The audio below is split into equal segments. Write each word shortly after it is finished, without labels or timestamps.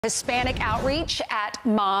Hispanic Outreach at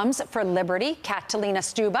Moms for Liberty, Catalina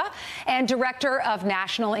Stubbe, and Director of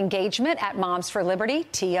National Engagement at Moms for Liberty,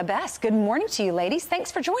 Bess. Good morning to you, ladies.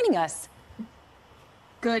 Thanks for joining us.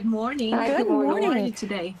 Good morning. Hi, good morning. How are you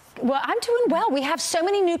today? Well, I'm doing well. We have so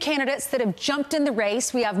many new candidates that have jumped in the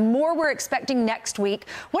race. We have more we're expecting next week.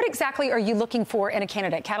 What exactly are you looking for in a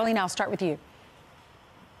candidate? Catalina, I'll start with you.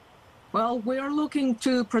 Well, we're looking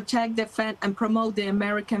to protect, defend, and promote the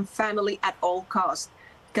American family at all costs,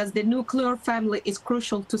 because the nuclear family is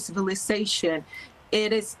crucial to civilization.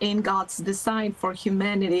 It is in God's design for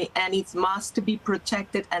humanity, and it must be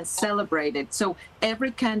protected and celebrated. So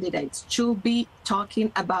every candidate should be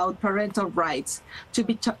talking about parental rights, should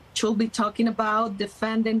be talking about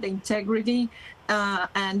defending the integrity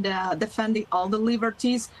and defending all the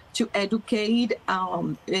liberties to educate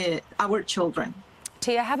our children.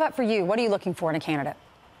 Tia, how about for you? What are you looking for in a candidate?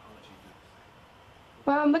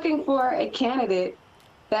 Well, I'm looking for a candidate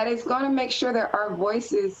that is going to make sure that our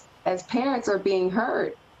voices as parents are being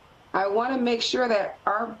heard. I want to make sure that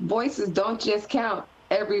our voices don't just count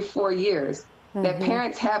every 4 years, that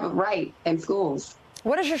parents have a right in schools.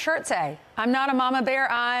 What does your shirt say? I'm not a mama bear,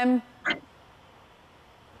 I'm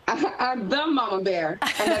the mama bear,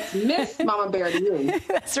 and that's Miss Mama Bear to you.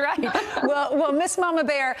 That's right. Well, Miss Mama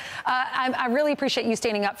Bear, I really appreciate you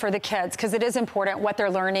standing up for the kids, because it is important what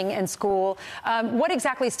they're learning in school. What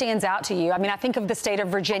exactly stands out to you? I mean, I think of the state of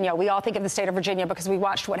Virginia. We all think of the state of Virginia because we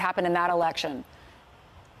watched what happened in that election.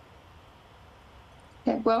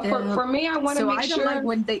 Okay, well, for me, I want to make sure. Like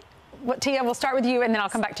when they... Tia, we'll start with you, and then I'll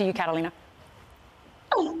come back to you, Catalina.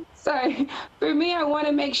 Oh, sorry. For me, I want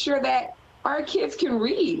to make sure that our kids can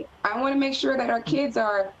read. I want to make sure that our kids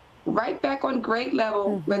are right back on grade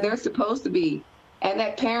level where they're supposed to be, and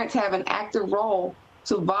that parents have an active role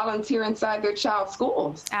to volunteer inside their child's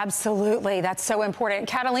schools. Absolutely. That's so important.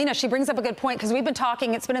 Catalina, she brings up a good point, because we've been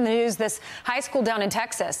talking, it's been in the news, this high school down in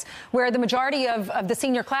Texas, where the majority of the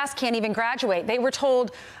senior class can't even graduate. They were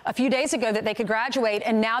told a few days ago that they could graduate,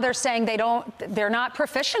 and now they're saying they're not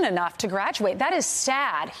proficient enough to graduate. That is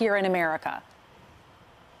sad here in America.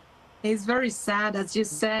 It's very sad, as you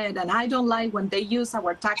said, and I don't like when they use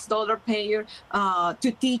our tax dollar payer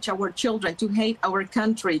to teach our children to hate our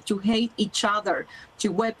country, to hate each other,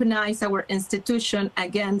 to weaponize our institution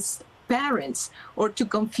against parents, or to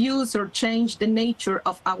confuse or change the nature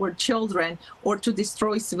of our children, or to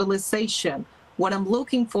destroy civilization. What I'm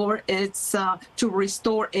looking for is to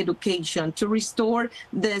restore education, to restore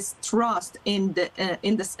this trust in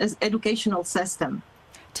this educational system.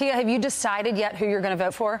 Tia, have you decided yet who you're going to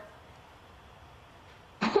vote for?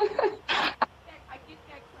 I get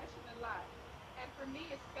that question a lot, and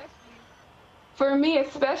for me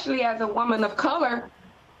especially as a woman of color,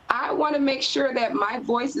 I want to make sure that my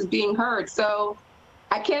voice is being heard. So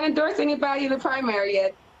I can't endorse anybody in the primary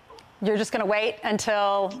yet. You're just going to wait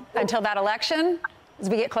until that election as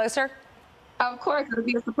we get closer? Of course, it'll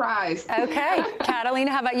be a surprise. Okay.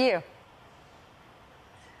 Catalina, how about you?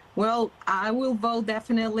 Well, I will vote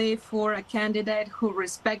definitely for a candidate who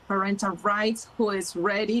respects parental rights, who is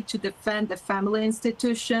ready to defend the family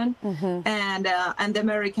institution and the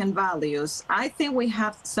American values. I think we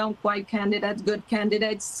have some quite good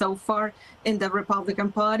candidates so far in the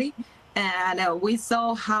Republican Party, and we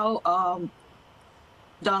saw how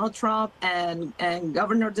Donald Trump and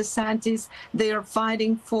Governor DeSantis, they are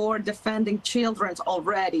fighting for defending children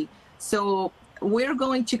already. So we're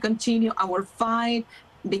going to continue our fight,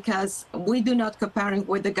 because we do not cooperate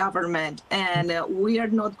with the government, and we are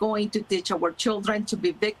not going to teach our children to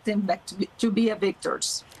be victims, but to be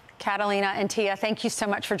victors. Catalina and Tia, thank you so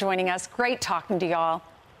much for joining us. Great talking to y'all.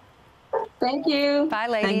 Thank you. Bye,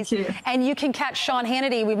 ladies. Thank you. And you can catch Sean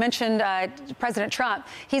Hannity. We mentioned President Trump.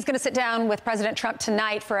 He's going to sit down with President Trump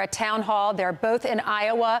tonight for a town hall. They're both in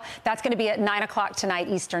Iowa. That's going to be at 9 o'clock tonight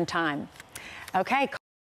Eastern Time. Okay.